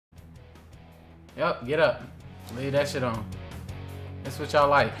Yep, get up. Leave that shit on. That's what y'all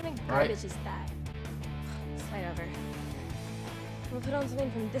like, What kind of right? garbage is that? Let's fight over. We'll put on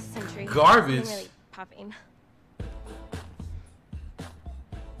something from this century. Garbage? Something really popping.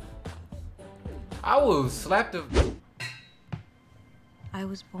 I will slap the... I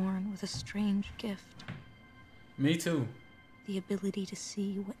was born with a strange gift. Me too. The ability to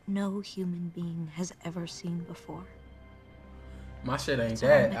see what no human being has ever seen before. My shit ain't It's all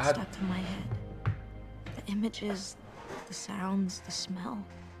that. mixed up in my head. The images, the sounds, the smell.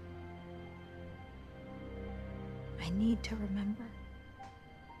 I need to remember.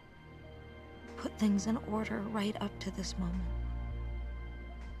 Put things in order right up to this moment.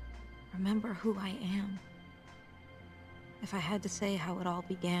 Remember who I am. If I had to say how it all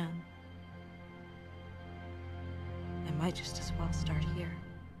began, I might just as well start here.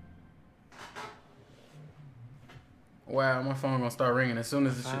 Wow, my phone gonna start ringing as soon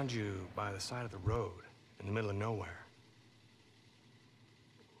as the Found shit... you by the side of the road in the middle of nowhere.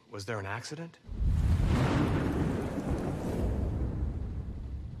 Was there an accident?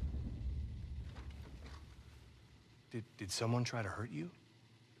 Did someone try to hurt you?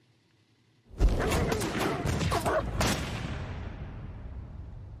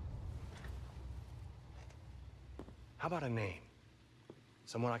 How about a name?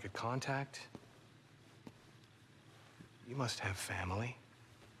 Someone I could contact? You must have family,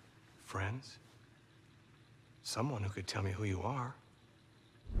 friends, someone who could tell me who you are.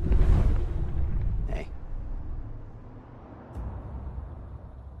 Hey.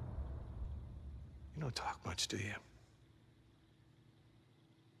 You don't talk much, do you?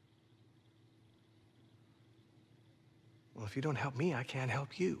 Well, if you don't help me, I can't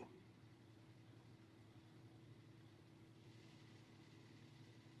help you.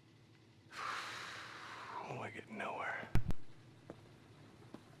 Oh, I get nowhere.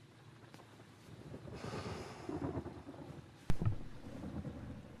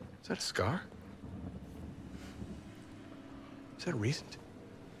 Is that a scar? Is that recent?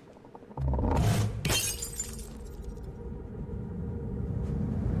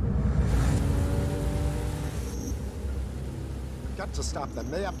 Got to stop them.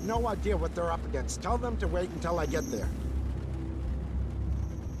 They have no idea what they're up against. Tell them to wait until I get there.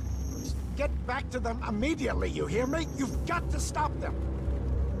 Just get back to them immediately, you hear me? You've got to stop them.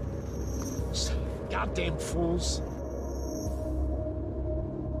 Goddamn fools.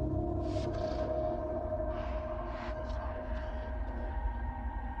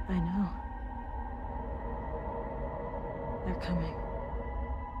 I know. They're coming.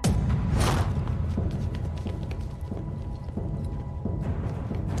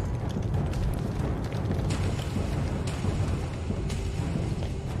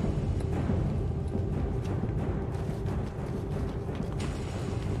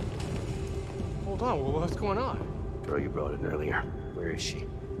 Hold on, what's going on? Girl, you brought in earlier. Where is she?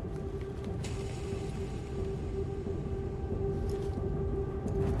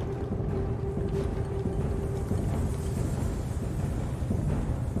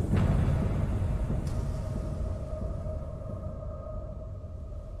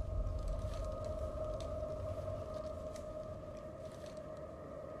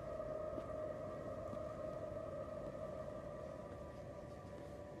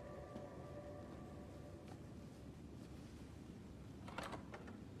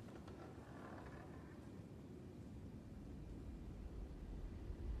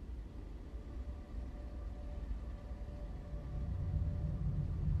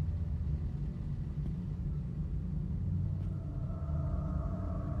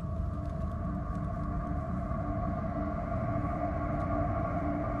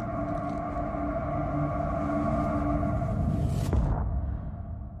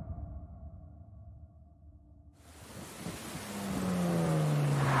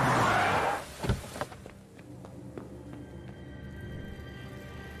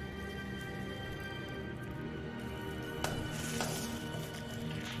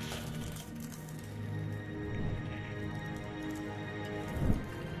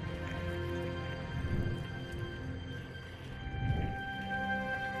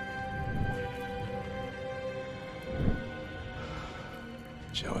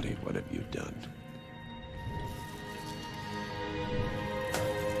 Jody, what have you done?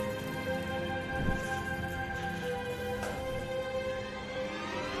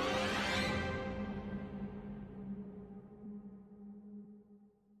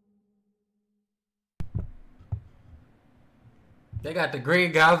 They got the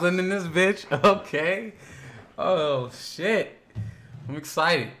Green Goblin in this bitch. Okay. Oh, shit. I'm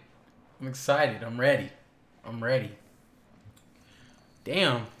excited. I'm excited. I'm ready. I'm ready.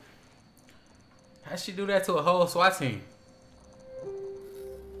 Damn. How'd she do that to a whole SWAT team?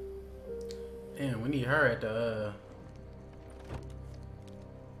 Damn, we need her at the,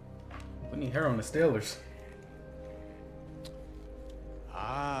 we need her on the Steelers.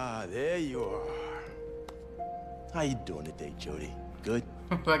 Ah, there you are. How you doing today, Jody? Good?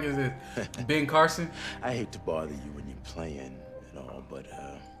 What the fuck is this? Ben Carson? I hate to bother you when you're playing and all, but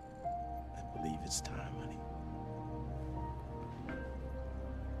I believe it's time, honey.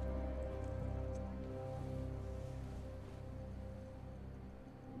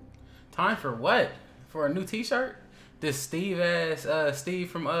 Time for what? For a new t-shirt? This Steve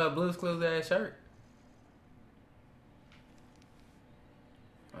from Blue's Clues ass shirt.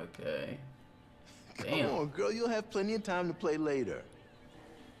 Okay. Damn. Come on, girl, you'll have plenty of time to play later.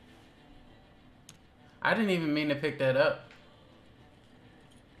 I didn't even mean to pick that up.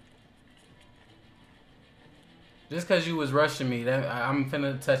 Just cause you was rushing me, that I'm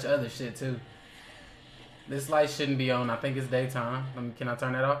finna touch other shit too. This light shouldn't be on. I think it's daytime. Can I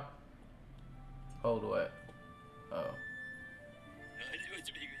turn that off? Hold what? Oh.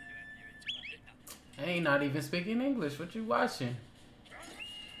 I ain't not even speaking English. What you watching?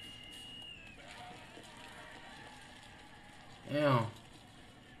 Damn.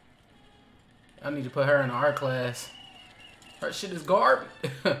 I need to put her in an art class. Her shit is garbage.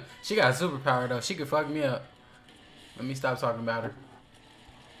 She got a superpower though. She could fuck me up. Let me stop talking about her.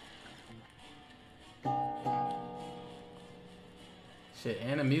 Shit,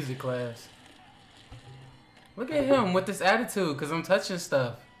 and a music class. Look at him with this attitude, cause I'm touching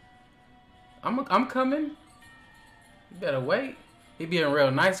stuff. I'm coming. You better wait. He being real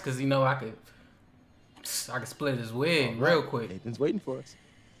nice, cause he know I could split his wig real quick. Nathan's waiting for us.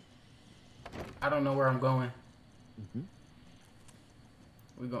 I don't know where I'm going.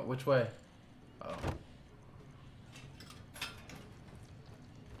 We go which way? Oh.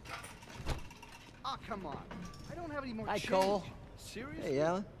 Oh, come on. I don't have any more Hi, change. Cole. Seriously? Hey,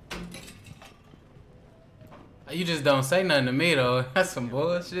 Alan. You just don't say nothing to me though. That's some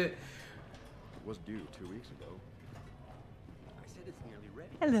bullshit. It was due 2 weeks ago. I said it's nearly ready.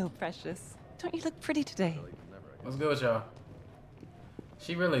 Hello, precious. Don't you look pretty today? What's good with y'all?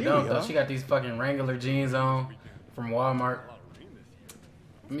 She really Here don't we though. are. She got these fucking Wrangler jeans on from Walmart.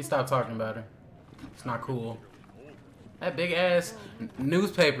 Let me stop talking about her. It's not cool. That big ass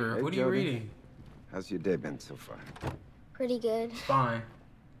newspaper. Hey, What are you Jody. reading? How's your day been so far? Pretty good. Fine.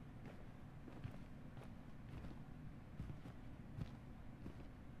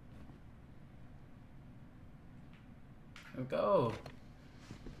 Let's go.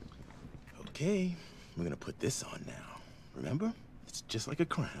 Okay, we're gonna put this on now. Remember? It's just like a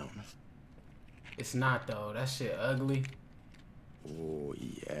crown. It's not though. That shit ugly. Oh,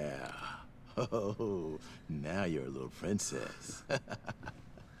 yeah. Oh, now you're a little princess.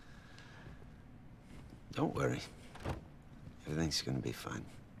 Don't worry. Everything's gonna be fine.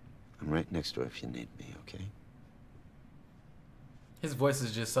 I'm right next door if you need me, okay? His voice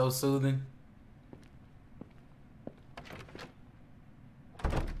is just so soothing.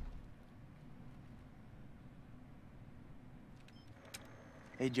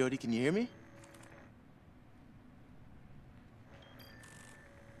 Hey, Jody, can you hear me?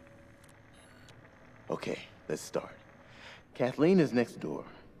 Okay, let's start. Kathleen is next door,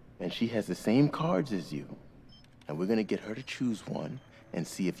 and she has the same cards as you. And we're gonna get her to choose one and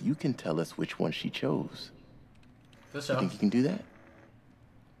see if you can tell us which one she chose. For You sure. think you can do that?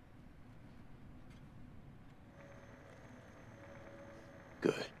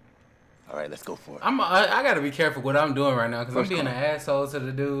 Good. All right, let's go for it. I gotta be careful what I'm doing right now because I'm First being an call. asshole to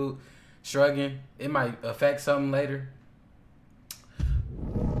the dude, shrugging. It might affect something later.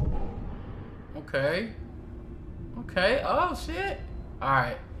 Okay. Okay. Oh shit. All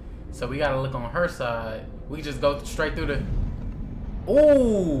right. So we gotta look on her side. We just go straight through the.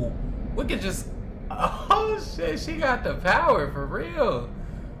 Ooh. We could just. Oh shit. She got the power for real.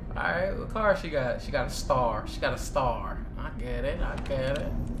 All right. What car she got? She got a star. She got a star. I get it. I get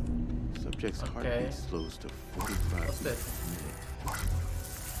it. Subject's Okay. heartbeat slows to 45 What's beats this? per minute.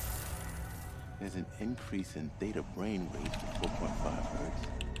 There's an increase in theta brain rate to 4.5 hertz.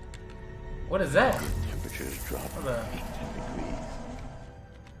 What is that? Temperatures drop Hold up. 8 degrees.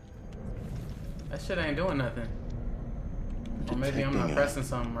 That shit ain't doing nothing. Or maybe I'm not Detecting a pressing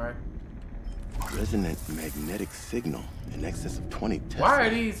something right. resonant magnetic signal in excess of 20 Tesla. Why are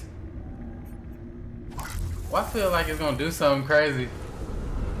these? Well, I feel like it's gonna do something crazy.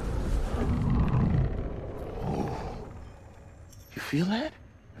 Oh. You feel that?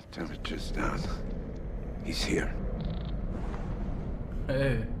 The temperature's down. He's here.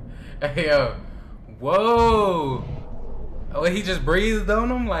 Hey, hey, yo, whoa! Oh, he just breathed on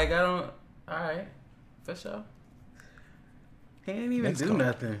him. Like I don't. All right, For sure. He didn't even Next do card.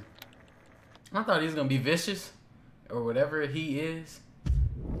 nothing. I thought he was gonna be vicious or whatever he is.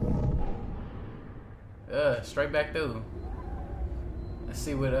 Straight back through. Let's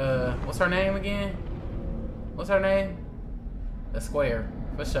see what what's her name again? What's her name? A square.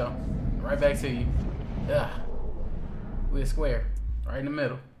 For sure. Right back to you. We a square. Right in the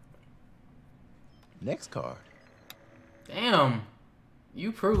middle. Next card. Damn.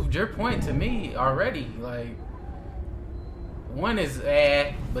 You proved your point to me already. Like, one is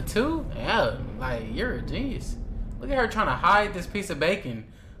but two, yeah, like you're a genius. Look at her trying to hide this piece of bacon.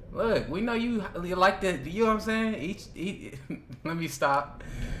 Look, we know you like the, you know what I'm saying? Eat. Let me stop.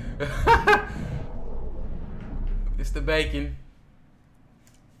 It's the bacon.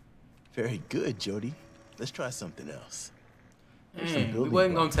 Very good, Jody. Let's try something else. There's some Man, we building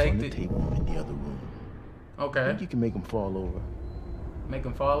wasn't gonna blocks take on the it. table in the other room. I Okay. think you can make them fall over. Make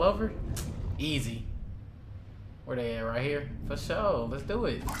them fall over? Easy. Where they at? Right here? For sure. Let's do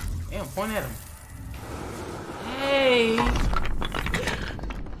it. Damn, point at him. Hey!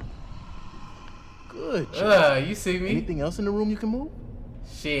 Good, Jody. You see me? Anything else in the room you can move?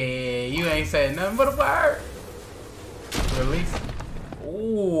 Shit, you ain't said nothing but a word. Release.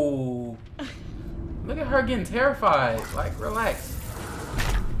 Ooh. Look at her getting terrified. Like, relax.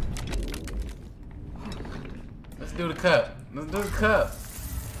 Let's do the cup. Let's do the cup.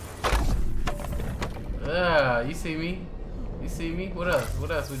 You see me? You see me? What else?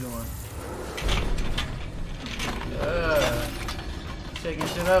 What else we doing? Shaking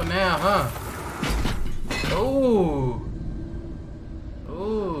shit up now, huh? Ooh.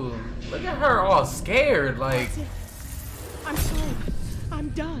 Ooh. Look at her all scared, like. I'm sorry. I'm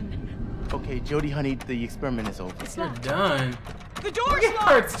done. Okay, Jody, honey, the experiment is over. It's You're locked. done. The door's Look at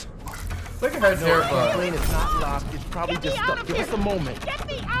her. locked. Look at her terrified. Kathleen, it's not locked. It's probably Get me just out stuck. of Give here. us a moment. Get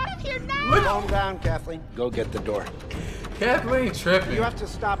me out of here now. Look. Calm down, Kathleen. Go get the door. Kathleen tripping. You have to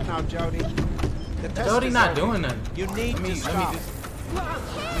stop now, Jody. The test Jody is not over. doing nothing. You need Let me to stop. do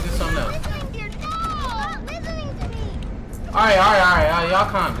something else. Stop listening to me. All right. Y'all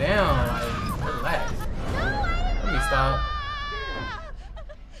calm down. Like, relax. Let me stop.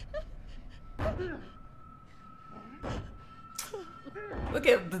 Look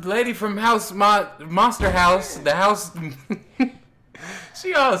at the lady from Monster House. The house.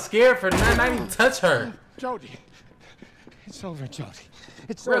 She all scared for not even touch her. Jody. It's over, Jody.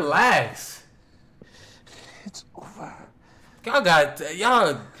 It's Relax. It's over.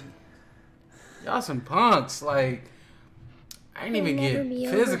 Y'all some punks. Like, I ain't even It'll never be get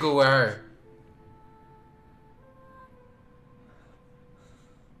over. physical with her.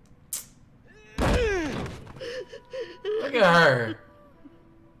 Look at her.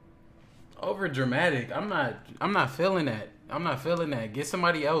 Over dramatic. I'm not feeling that. I'm not feeling that. Get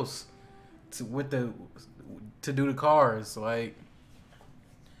somebody else to do the cars. Like,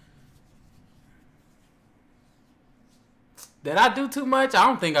 did I do too much? I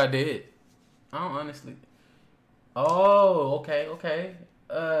don't think I did. I don't honestly. Oh, okay.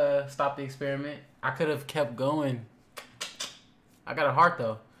 Stop the experiment. I could have kept going. I got a heart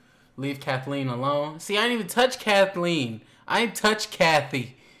though. Leave Kathleen alone. See, I didn't even touch Kathleen. I ain't touch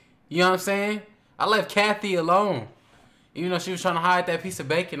Kathy. You know what I'm saying? I left Kathy alone. Even though she was trying to hide that piece of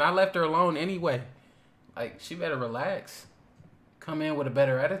bacon, I left her alone anyway. Like, she better relax. Come in with a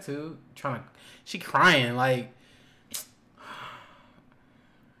better attitude. She crying like.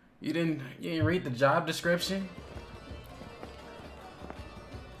 You didn't read the job description?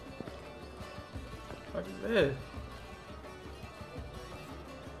 What is this?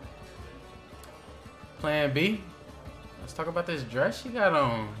 Plan B. Let's talk about this dress she got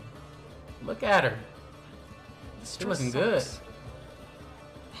on. Look at her. She's looking good.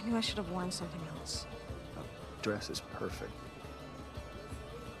 I knew I should have worn something else. Dress is perfect.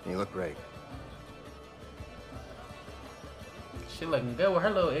 You look great. She looking good with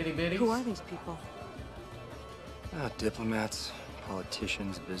her little itty bitties. Who are these people? Diplomats,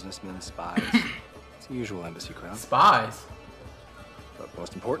 politicians, businessmen, spies. It's the usual embassy crowd. Spies. But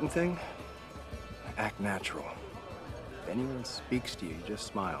most important thing, act natural. If anyone speaks to you, you just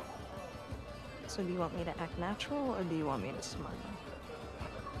smile. So do you want me to act natural or do you want me to smile?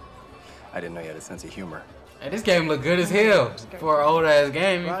 I didn't know you had a sense of humor. Hey, this game look good as hell for an old ass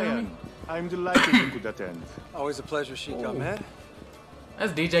game. You feel me? I'm delighted you could attend. Always a pleasure, Sheik Ahmed.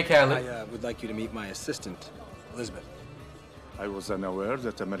 That's DJ Khaled. I would like you to meet my assistant, Elizabeth. I was unaware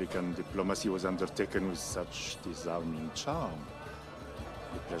that American diplomacy was undertaken with such disarming charm.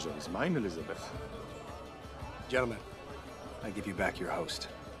 The pleasure is mine, Elizabeth. Gentlemen, I give you back your host.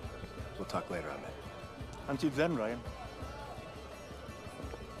 We'll talk later, Ahmed. Until then, Ryan.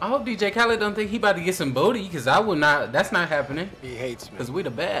 I hope DJ Khaled don't think he about to get some booty, because I would not. That's not happening. He hates me. Because we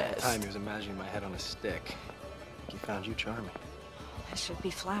the best. The time he was imagining my head on a stick. He found you charming. I should be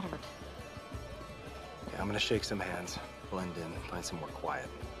flattered. Yeah, I'm gonna shake some hands, blend in, find somewhere quiet.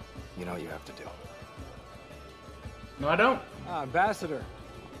 You know what you have to do. No, I don't. Ambassador,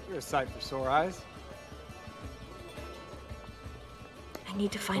 you're a sight for sore eyes. I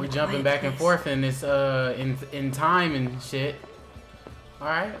need to find We're a jumping quiet back place. and forth in this in time and shit. All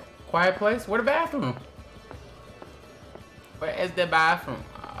right, quiet place. Where the bathroom? Where is the bathroom?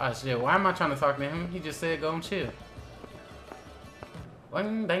 Oh shit! Why am I trying to talk to him? He just said go and chill.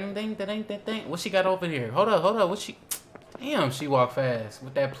 Ding, ding, ding, ding, ding, ding. What she got over here? Hold up, hold up. What she? Damn, she walked fast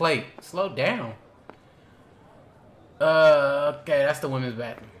with that plate. Slow down. Okay, that's the women's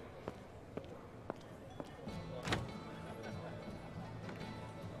bathroom.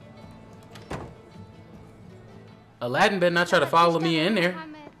 Aladdin better not try to follow me in there.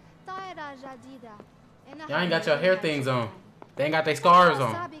 Y'all ain't got your hair things on. They ain't got their scarves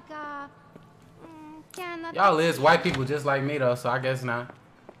on. Y'all is white people just like me though, so I guess not.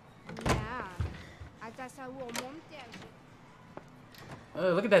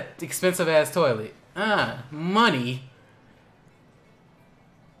 Look at that expensive ass toilet. Money.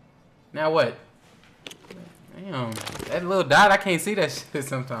 Now what? Damn, that little dot, I can't see that shit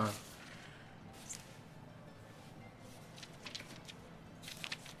sometimes.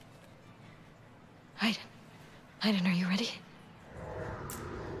 Aiden, are you ready?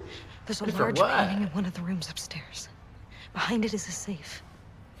 There's a Ready for large what? painting in one of the rooms upstairs. Behind it is a safe.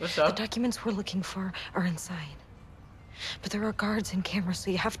 What's The up? documents we're looking for are inside. But there are guards and cameras, so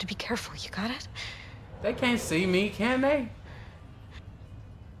you have to be careful. You got it? They can't see me, can they?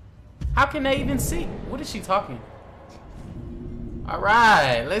 How can they even see? What is she talking?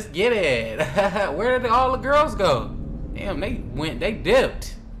 Alright, let's get it. Where did all the girls go? Damn, they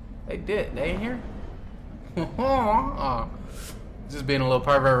dipped. They ain't here? Just being a little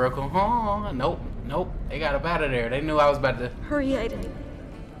pervert real quick. Nope. They got up out of there. They knew I was about to Hurry, Aiden.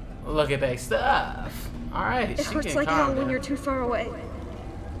 look at that stuff. Alright, It hurts like hell when you're too far away.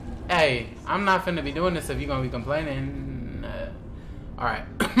 Hey, I'm not finna be doing this if you're gonna be complaining. Alright.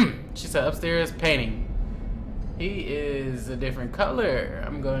 She said upstairs painting. He is a different color.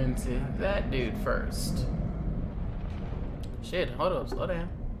 I'm going to that dude first. Shit, hold up, slow down.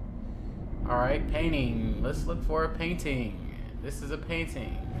 Alright, painting. Let's look for a painting. This is a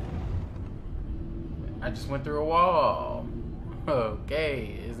painting. I just went through a wall.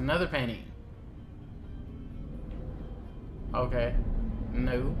 Okay, is another painting. Okay.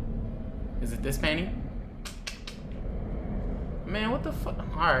 No. Is it this painting? Man, what the fuck?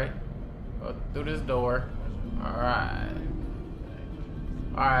 Alright. Go through this door. Alright.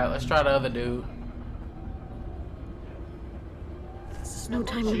 Alright, let's try the other dude. There's no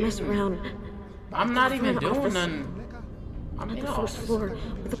time to mess around. I'm not even doing office. nothing. I'm On in the the first office. floor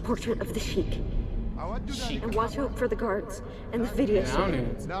with a portrait of the Sheik. Sheik. And watch out for the guards and the video. Yeah, I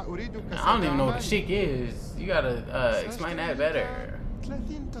don't even know what the Sheik is. You gotta explain that better.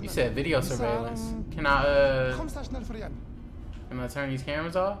 You said video surveillance. Can I turn these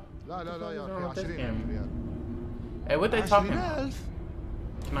cameras off? What's wrong with this camera? Hey, what they talking about?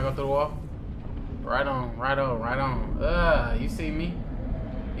 Can I go through the wall? Right on, right on, right on. You see me?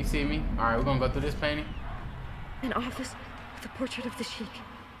 You see me? Alright, we're gonna go through this painting. An office with a portrait of the Sheik.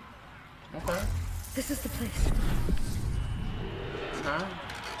 Okay. This is the place. Alright.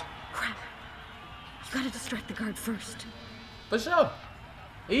 Crap. You gotta distract the guard first. For sure.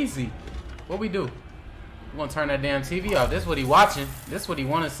 Easy. What we do? We gonna turn that damn TV off. This what he watching. This what he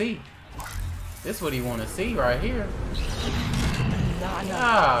wanna see. This what he wanna see right here.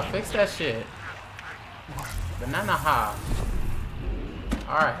 Nah, fix that shit. Banana ha.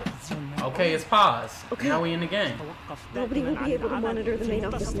 Alright. Okay, it's paused. Okay. Now we in the game. Nobody will be able to monitor the main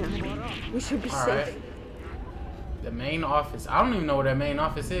office now. We should be Alright. safe. The main office. I don't even know where that main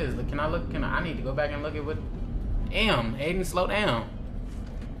office is. Can I look? I need to go back and look at what. Damn, Aiden, slow down.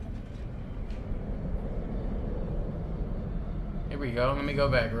 Here we go. Let me go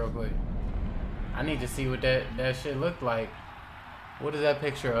back real quick. I need to see what that shit looked like. What is that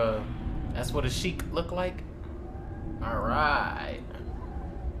picture of? That's what a Sheik look like? Alright.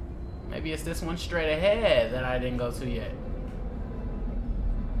 Maybe it's this one straight ahead that I didn't go to yet.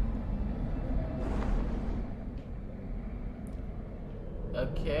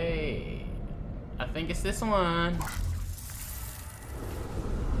 Okay. I think it's this one.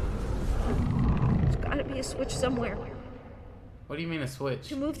 There's gotta be a switch somewhere. What do you mean a switch?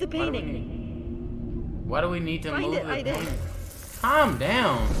 To move the painting. Why do we need to Find move it, the Aiden. painting? Calm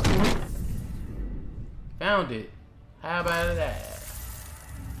down. Found it. How about that?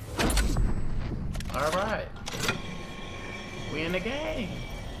 All right. We in the game.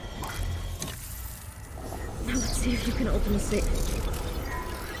 Now let's see if you can open the safe.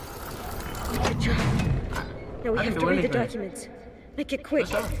 Good job. Now we have to read the documents. Make it quick.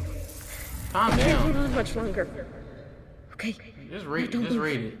 Calm Can't down. hold on much longer. Okay. Just read. Now, Just don't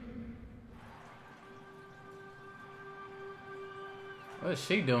read move. it. What is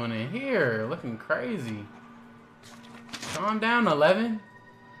she doing in here? Looking crazy. Calm down, 11.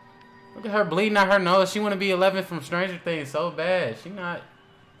 Look at her bleeding out her nose. She want to be 11 from Stranger Things so bad. She not.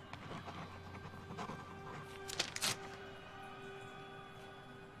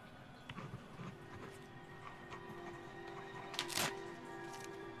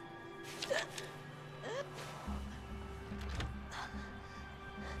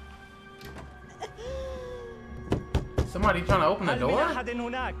 Somebody trying to open the door?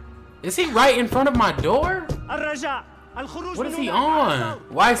 Is he right in front of my door? What is he on?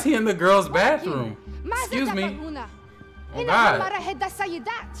 Why is he in the girls' bathroom? Excuse me. Oh God. Get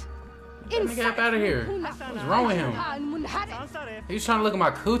the nigga out of here. What's wrong with him? He's trying to look at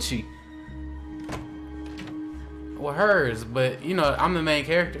my coochie. Well, hers, but you know, I'm the main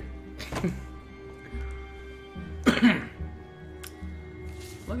character.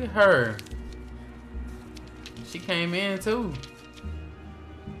 Look at her. She came in too.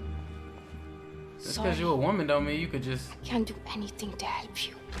 Just because you're a woman don't mean you could just... Can't do anything to help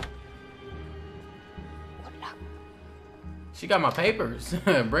you. Good luck. She got my papers.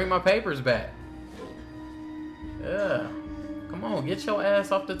 Bring my papers back. Yeah. Come on, get your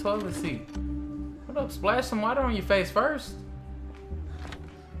ass off the toilet seat. What up? Splash some water on your face first.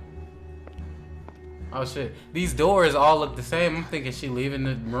 Oh shit. These doors all look the same. I'm thinking she leaving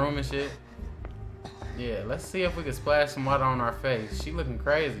the room and shit. Yeah, let's see if we can splash some water on our face. She looking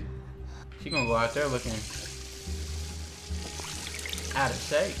crazy. She gonna go out there looking out of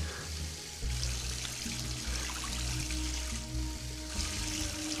shape.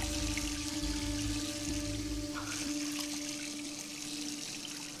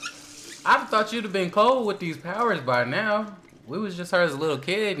 I thought you'd have been cold with these powers by now. We was just her as a little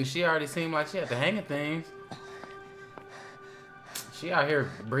kid and she already seemed like she had the hang of things. She out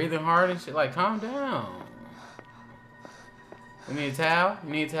here breathing hard and shit. Like, calm down. You need a towel?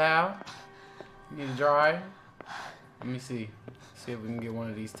 You need a towel? You need a dryer? Let me see. See if we can get one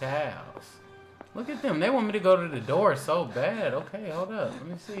of these towels. Look at them. They want me to go to the door so bad. Okay, hold up. Let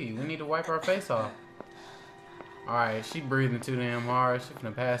me see. We need to wipe our face off. Alright, she breathing too damn hard. She's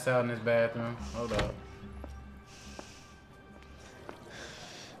gonna pass out in this bathroom. Hold up.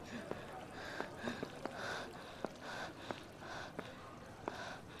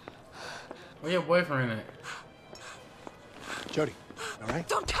 Where your boyfriend at? Jody, all right?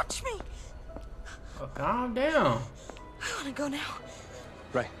 Don't touch me! Oh, calm down. I want to go now.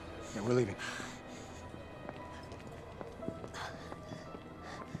 Right. Yeah, we're leaving.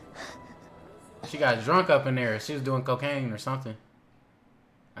 She got drunk up in there. She was doing cocaine or something.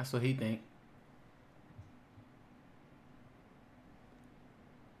 That's what he think.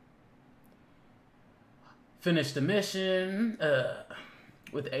 Finished the mission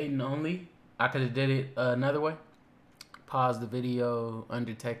with Aiden only. I could have did it another way. Pause the video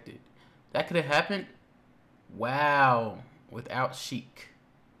undetected. That could have happened. Wow. Without Sheik.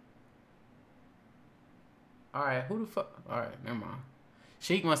 Alright, who the fuck? Alright, never mind.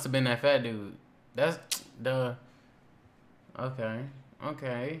 Sheik must have been that fat dude. That's the... Okay.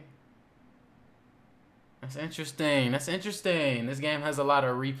 Okay. That's interesting. That's interesting. This game has a lot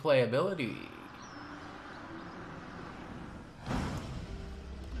of replayability.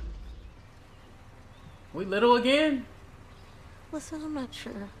 We little again? Listen, I'm not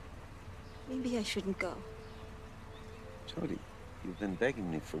sure. Maybe I shouldn't go. Jody, you've been begging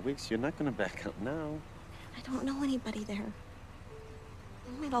me for weeks. You're not gonna back out now. I don't know anybody there.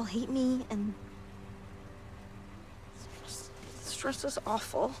 They might all hate me, and... Stress is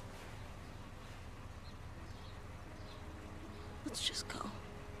awful. Let's just go.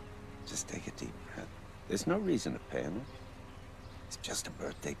 Just take a deep breath. There's no reason to panic. It's just a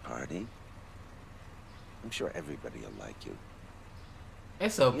birthday party. I'm sure everybody will like you.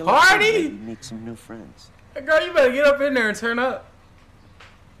 It's a You'll party? Meet some new friends. Hey, girl, you better get up in there and turn up.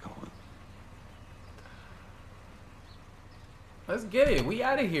 Go on. Let's get it. We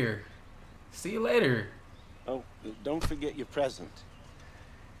out of here. See you later. Oh, don't forget your present.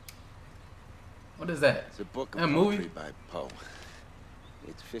 What is that? It's a book of A poetry movie? by Poe.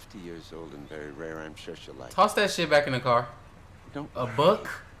 It's 50 years old and very rare. I'm sure she'll like it. Toss that shit back in the car. Don't A worry. book?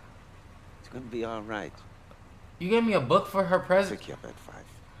 It's gonna be all right. You gave me a book for her present? Pick you up at 5.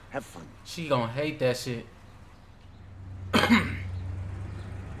 Have fun. She gonna hate that shit.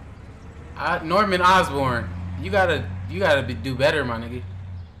 Norman Osborn, you gotta do better, my nigga.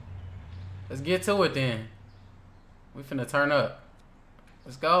 Let's get to it then. We finna turn up.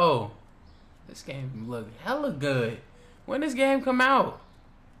 Let's go. This game look hella good. When this game come out?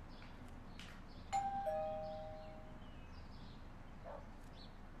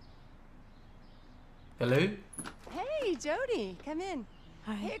 Hello? Hey, Jody, come in.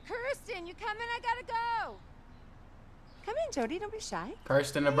 Hi. Hey, Kirsten, you coming? I gotta go. Come in, Jody. Don't be shy.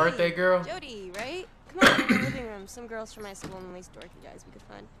 Kirsten, the birthday girl? Jody, right? Come on, in the living room. Some girls from my school and these dorky guys we could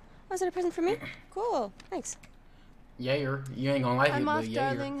find. Oh, is that a present for me? Cool. Thanks. Yair. You ain't gonna like I'm it, off, but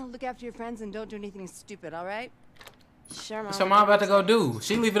darling. Look after your friends and don't do anything stupid, all right? Sure, Mom. What's your mom about to go do?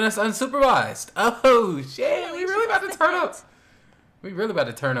 She leaving us unsupervised. Oh, shit. We really about to turn up. We really about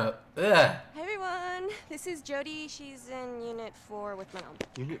to turn up. Ugh. Hi, everyone. This is Jody. She's in Unit 4 with my mom.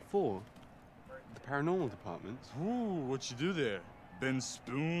 Unit 4? The paranormal department? Ooh, what you do there? Bend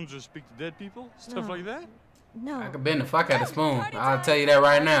spoons or speak to dead people? Stuff No. like that? No. I could bend the fuck out of spoon. I'll tell you that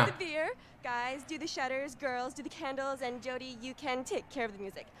right now. The beer. Guys, do the shutters. Girls, do the candles. And Jody, you can take care of the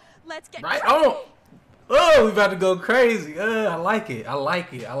music. Let's get Right crazy. on. Oh, we about to go crazy. I like it. I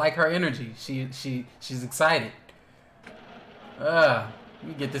like it. I like her energy. She's excited. Let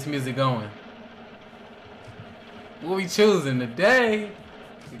me get this music going. What we choosing today?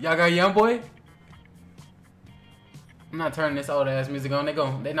 Y'all got YoungBoy? I'm not turning this old ass music on.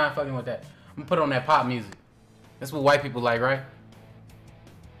 They not fucking with that. I'm gonna put on that pop music. That's what white people like, right?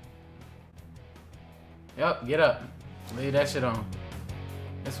 Yup, get up. Leave that shit on.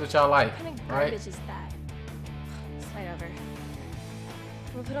 That's what y'all like, What kind of right? garbage is that? Slide over.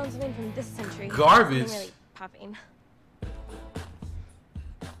 We'll put on something from this century. Garbage? Something really popping.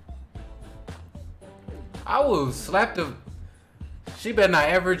 I will slap the... She better not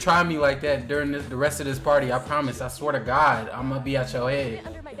ever try me like that during the rest of this party. I promise. I swear to God. I'm gonna be at your head.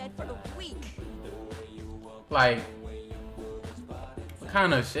 Under my bed for a week. Like... What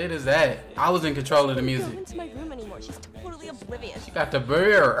kind of shit is that? I was in control of the She music. doesn't go into my room anymore. She's totally oblivious. She got the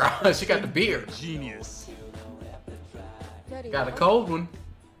beer. She got the beer. Genius. Jody, Got a what? cold one.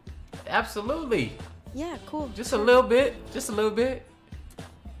 Absolutely. Yeah, cool. Just a little bit. Just a little bit.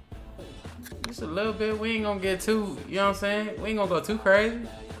 Just a little bit. We ain't gonna get too, you know what I'm saying? We ain't gonna go too crazy.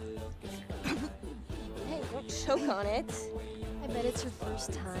 Hey, don't choke on it. I bet it's your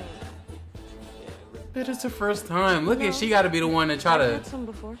first time. But it's her first time. Look at, she gotta be the one to try I've to... had some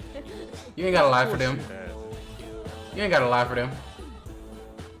before. You ain't gotta lie for them. You ain't gotta lie for them.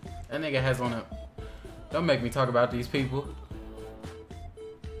 That nigga has on a... Don't make me talk about these people.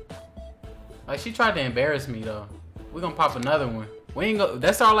 Like, she tried to embarrass me, though. We gonna pop another one. We ain't go...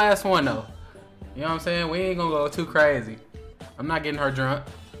 That's our last one, though. You know what I'm saying? We ain't gonna go too crazy. I'm not getting her drunk.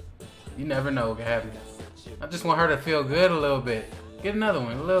 You never know what can happen. I just want her to feel good a little bit. Get another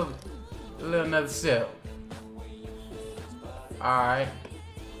one. A little another sip. Alright.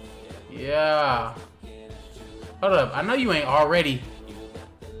 Yeah. Hold up. I know you ain't already...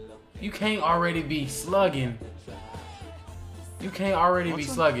 You can't already be slugging. You can't already be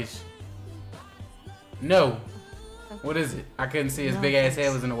sluggish. No. What is it? I couldn't see his No, big ass head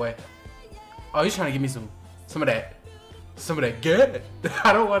thanks. was in the way. Oh, he's trying to give me some of that. Some of that good.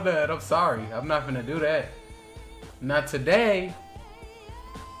 I don't want that. I'm sorry. I'm not gonna do that. Not today.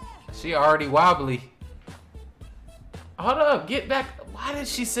 She already wobbly. Hold up. Get back. Why did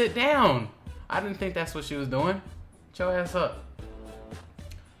she sit down? I didn't think that's what she was doing. Get your ass up.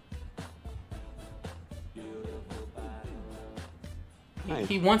 Hi.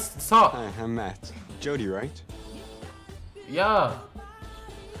 He wants to talk. Hi, I'm Matt. Jody, right? Yeah.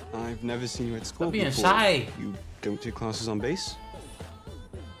 I've never seen you at school Stop being before. shy. You don't take classes on bass?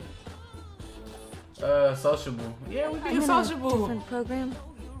 Sociable. Yeah, we I'm being in a sociable. different program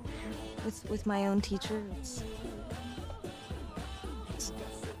with my own teacher. It's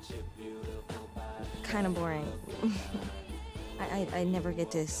kind of boring. I never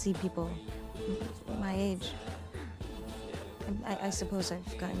get to see people my age. I suppose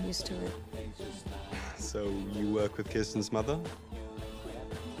I've gotten used to it. So you work with Kirsten's mother?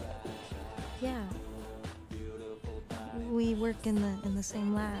 Yeah. We work in the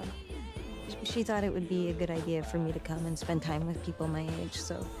same lab. She thought it would be a good idea for me to come and spend time with people my age,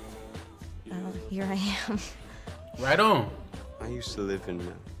 so here I am. Right on. I used to live in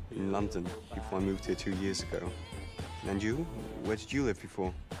London before I moved here 2 years ago. And you? Where did you live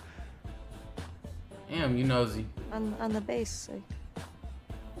before? Damn, you nosy. On the base.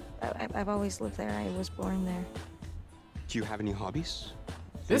 I've always lived there. I was born there. Do you have any hobbies?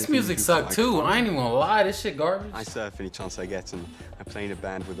 This Anything music you sucked like too. fun? I ain't even gonna lie. This shit garbage. I surf any chance I get, and I play in a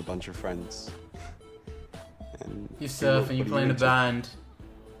band with a bunch of friends. And You surf and you what are play in a into? band.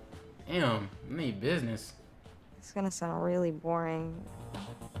 Damn, I need business. It's gonna sound really boring.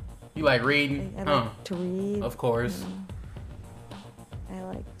 You like reading? I like to read. Of course. I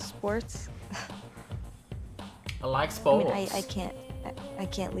like sports. I like sports. I mean, I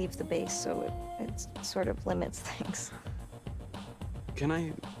can't leave the base, so it sort of limits things. Can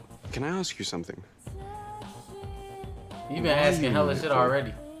I ask you something? You've been asking hella shit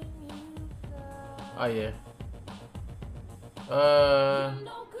already. Oh yeah.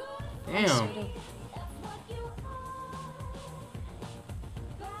 Damn.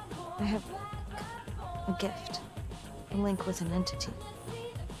 I have a gift. A link with an entity.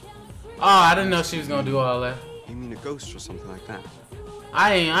 Oh, I didn't know she was gonna do all that. You mean a ghost or something like that?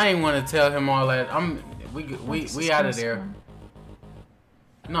 I ain't want to tell him all that. We out of there.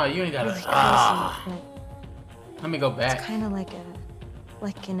 No, you ain't gotta. Let me go back. It's kind of like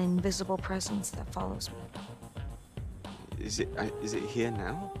an invisible presence that follows me. Is it here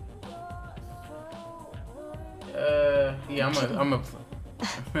now? Yeah, I'm a.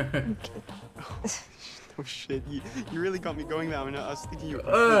 Oh shit! You really got me going there. I mean, I was thinking you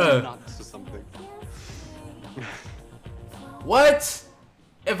were nuts or something. What?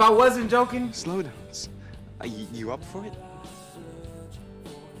 If I wasn't joking? Slow down. Are you up for it?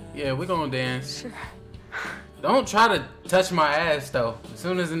 Yeah, we're gonna dance. Sure. Don't try to touch my ass though. As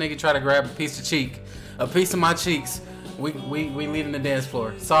soon as a nigga try to grab a piece of my cheeks, we leaving the dance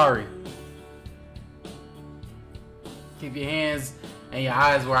floor. Sorry. Keep your hands and your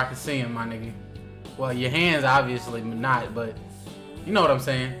eyes where I can see them, my nigga. Well, your hands obviously not, but you know what I'm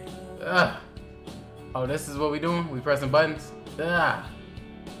saying. Oh, this is what we doing? We pressing buttons? I'm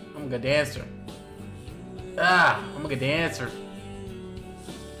a good dancer. I'm a good dancer.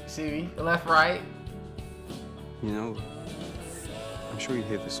 See me? Left, right. You know, I'm sure you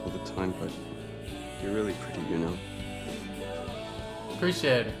hear this all the time, but you're really pretty, you know.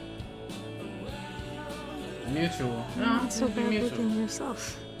 Appreciate it. Mutual. No, it's so bad looking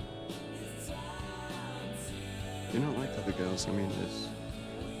yourself. You're not like other girls. I mean,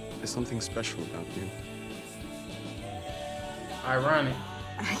 there's something special about you. Ironic.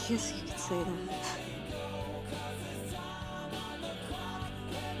 I guess you could say that.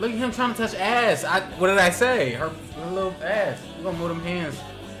 Look at him trying to touch ass. What did I say? Her little ass. We're gonna move them hands.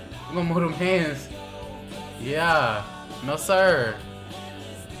 We're gonna move them hands. Yeah. No, sir.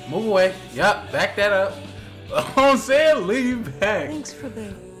 Move away. Yup. Back that up. I'm saying leave back. Thanks for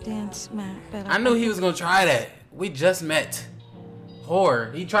the dance, Matt. But I knew he was gonna try that. We just met.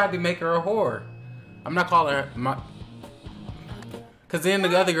 Whore. He tried to make her a whore. I'm not calling her my. Cause then the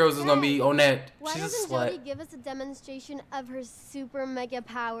other girls is gonna be on that. Why She's a doesn't slut. Jody give us a demonstration of her super mega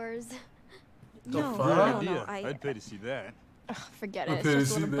powers? No, Good idea. I'd pay to see that. Forget I'd it. pay to It's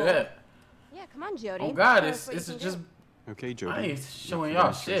just a see little that. Yeah, come on, Jody. Oh God, Show it's us what you can just. do. Okay, Jody. I ain't showing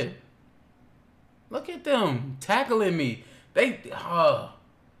y'all shit. Look at them tackling me. They.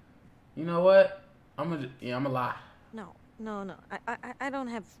 You know what? I'm gonna lie. No. I don't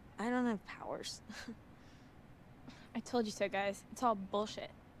have powers. I told you so, guys. It's all bullshit.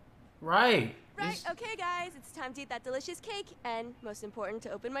 Right. Right, okay, guys. It's time to eat that delicious cake, and most important,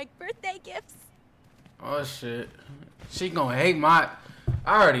 to open my birthday gifts. Oh shit. She gonna hate my.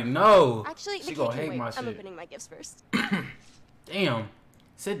 I already know. Actually, she the gonna cake can hate wait. my I'm shit. opening my gifts first. Damn.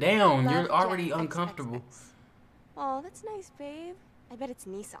 Sit down. Love, You're already Jack, uncomfortable. Oh, that's nice, babe. I bet it's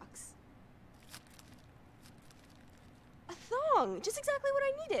knee socks. A thong! Just exactly what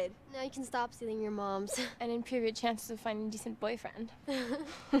I needed. Now you can stop stealing your mom's. And improve your chances of finding a decent boyfriend.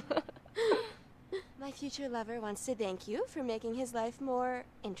 My future lover wants to thank you for making his life more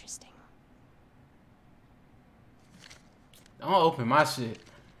interesting. Don't open my shit.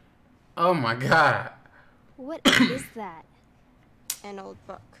 Oh my God. What is that? An old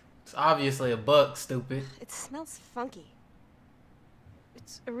book. It's obviously a book, stupid. It smells funky.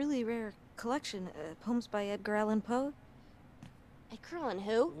 It's a really rare collection. Poems by Edgar Allan Poe. Edgar Allan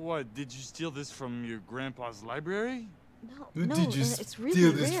who? What, did you steal this from your grandpa's library? No, Did you it's really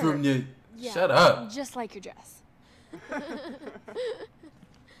steal this rare. from your... Yeah, Shut up. Just like your dress.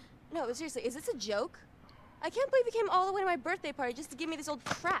 No, seriously, is this a joke? I can't believe you came all the way to my birthday party just to give me this old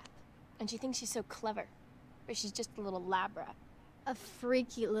crap. And she thinks she's so clever. Or she's just a little lab rat. A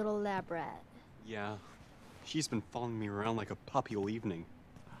freaky little lab rat. Yeah. She's been following me around like a puppy all evening.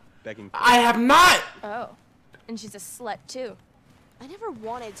 Begging. I have not! Oh. And she's a slut, too. I never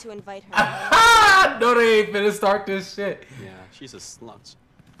wanted to invite her. No, they ain't finna start this shit. Yeah, she's a slut.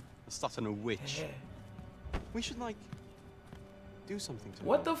 A slut and a witch. We should, like, do something to her.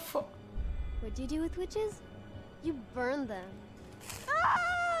 What the fuck? What do you do with witches? You burn them.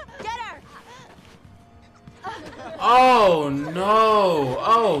 Ah! Get her! Oh no!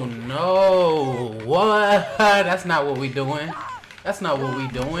 Oh no! What? That's not what we doing. That's not what we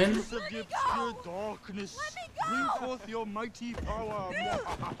doing. Of the obscure darkness, bring forth your mighty power.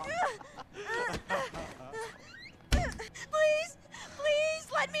 Please, please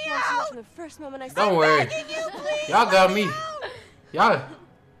let me out. From the first moment I saw Don't worry. Y'all got me. out. Y'all.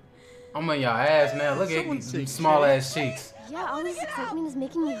 I'm on y'all ass now. Look at these small ass cheeks. Yeah, all this excitement is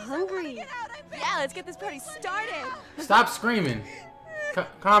making me hungry. Yeah, let's get this party started. Stop screaming.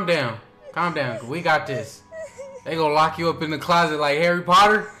 Calm down. Calm down. We got this. They gonna lock you up in the closet like Harry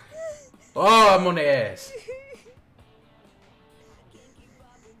Potter. Oh, I'm on their ass.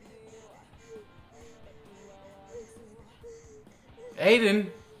 Aiden,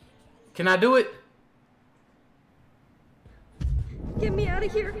 can I do it? Get me out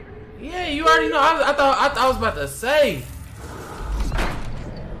of here. Yeah, you already know. I thought I was about to say.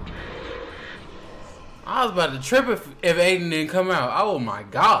 I was about to trip if Aiden didn't come out. Oh my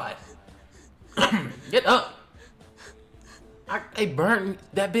God. Get up. They burnt me.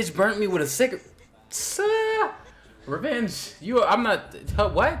 That bitch burnt me with a cigarette. Revenge. I'm not.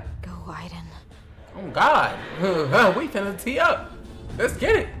 What? Go, Aiden. Oh God. We finna tee up. Let's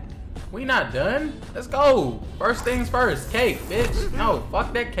get it. We not done. Let's go. First things first. Cake, bitch. No,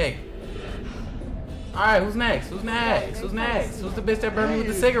 fuck that cake. Alright, who's next? Who's next? Who's next? Who's the bitch that burned me with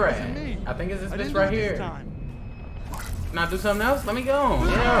the cigarette? I think it's this bitch right here. Can I do something else? Let me go.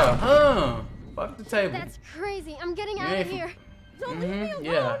 Yeah, fuck the table. That's crazy. I'm getting out of here. Don't leave me alone.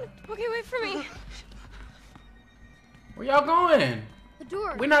 Yeah. Okay, wait for me. Where y'all going? The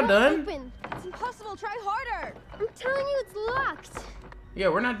door. We're not done. Open. It's impossible. Try harder. I'm telling you, it's locked. Yeah,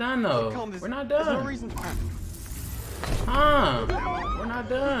 we're not done though. We're not done. There's no reason to panic. We're not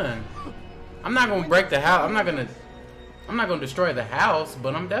done. I'm not gonna break the house. I'm not gonna destroy the house,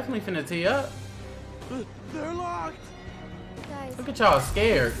 but I'm definitely finna tee up. They're locked. Guys. Look at y'all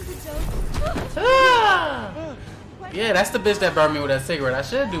scared. Ah! Yeah, that's the bitch that burned me with that cigarette. I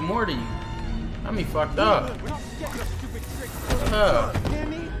should do more to you. Got me fucked up.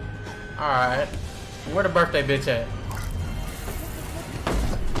 Alright. Where the birthday bitch at?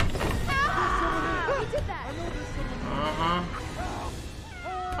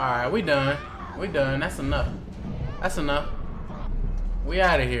 Alright, we done. We done. That's enough. That's enough. We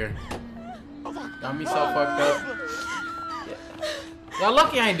out of here. Got me so fucked up. Y'all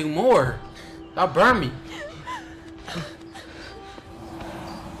lucky I ain't do more. Y'all burn me.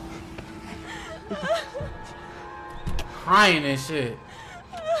 Crying and shit.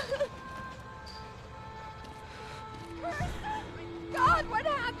 God, what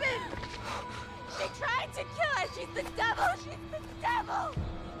happened? They tried to kill her. She's the devil. She's the devil.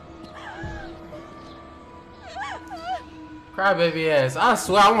 Crybaby ass. I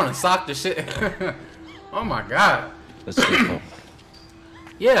swear I want to sock the shit. Oh my God. Let's go home.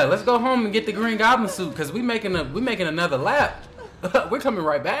 Yeah, let's go home and get the Green Goblin suit because we making another lap. We're coming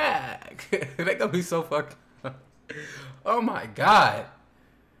right back. They gonna be so fucked up. Oh my God.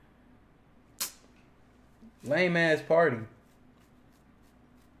 Lame ass party.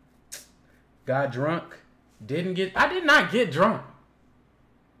 Got drunk. I did not get drunk.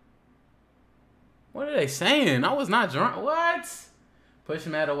 What are they saying? I was not drunk. What? Push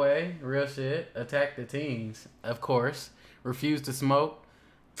Matt away. Real shit. Attack the teens. Of course. Refuse to smoke.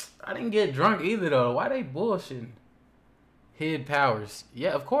 I didn't get drunk either though. Why they bullshitting? Hid powers.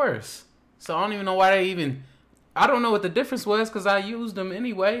 Yeah, of course. So I don't even know why they even... I don't know what the difference was because I used them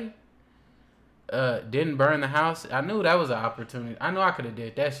anyway. Didn't burn the house. I knew that was an opportunity. I knew I could have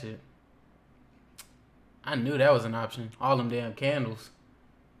did that shit. I knew that was an option. All them damn candles.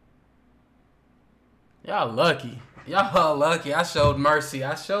 Y'all lucky. Y'all lucky. I showed mercy.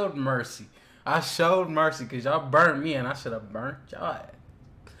 I showed mercy. I showed mercy because y'all burnt me and I should have burnt y'all.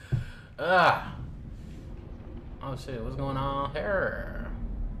 Oh shit, what's going on here?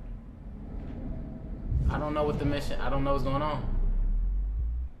 I don't know what the mission. I don't know what's going on.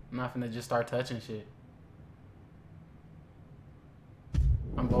 I'm not finna just start touching shit.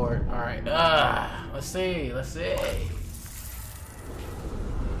 I'm bored. Alright. Let's see. Let's see.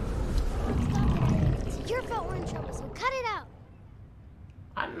 It's your fault we're in trouble, so cut it out.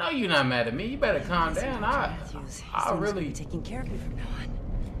 I know you're not mad at me. You better calm down. I really taking care of you from now on.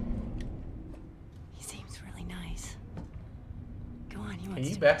 He seems really nice. Go on, you want Can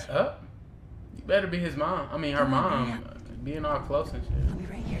you to back up? You better be his mom. I mean, her mom. Being all close and shit. I'll be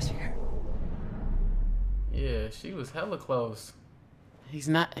right here, sweetheart. Yeah, she was hella close. He's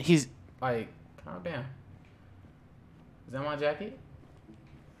not. He's like, calm down. Is that my jacket?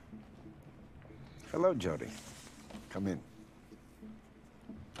 Hello, Jody. Come in.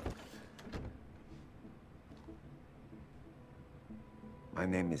 My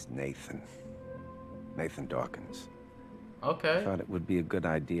name is Nathan. Nathan Dawkins. Okay. I thought it would be a good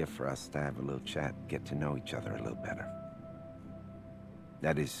idea for us to have a little chat, get to know each other a little better.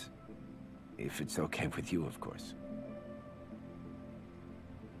 That is, if it's okay with you, of course.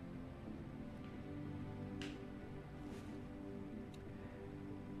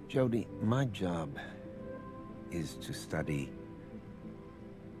 Jody, my job is to study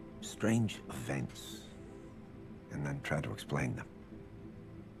strange events and then try to explain them.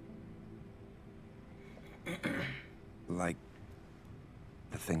 Like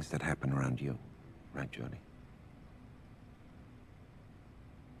the things that happen around you, right, Jody?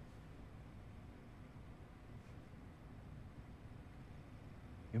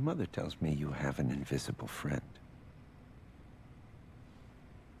 Your mother tells me you have an invisible friend.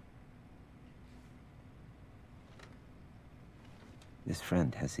 This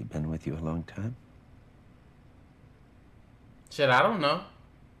friend, has he been with you a long time? Shit, I don't know.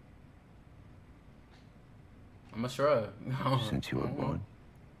 I'm a shrug. Since you were born?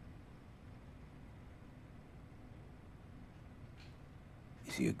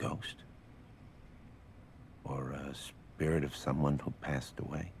 Is he a ghost? Or a spirit of someone who passed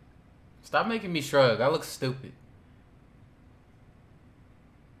away? Stop making me shrug. I look stupid.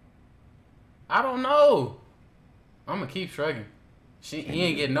 I don't know. I'm gonna keep shrugging. He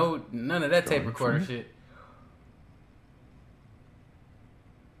ain't get none of that tape recorder shit.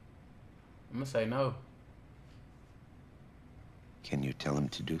 I'm gonna say no. Can you tell him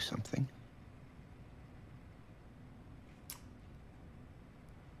to do something?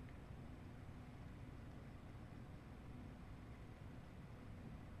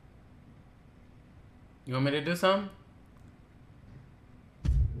 You want me to do something?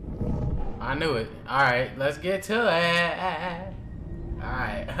 I knew it. Alright, let's get to it.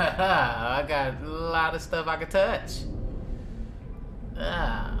 Alright. I got a lot of stuff I can touch.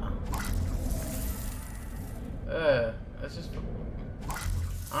 That's just...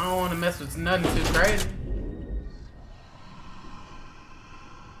 I don't want to mess with nothing too crazy.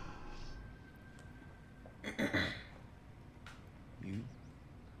 You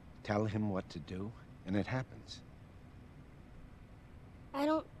tell him what to do, and it happens. I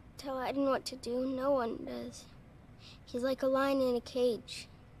don't tell Aiden what to do. No one does. He's like a lion in a cage.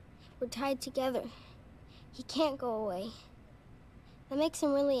 We're tied together. He can't go away. That makes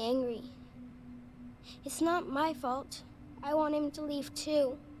him really angry. It's not my fault. I want him to leave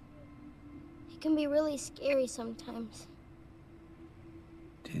too. It can be really scary sometimes.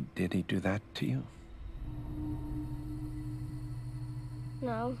 Did he do that to you?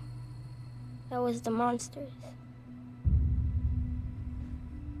 No. That was the monsters.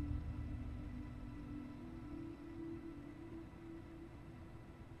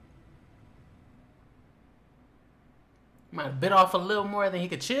 Might have bit off a little more than he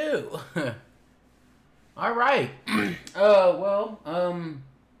could chew. All right. Well,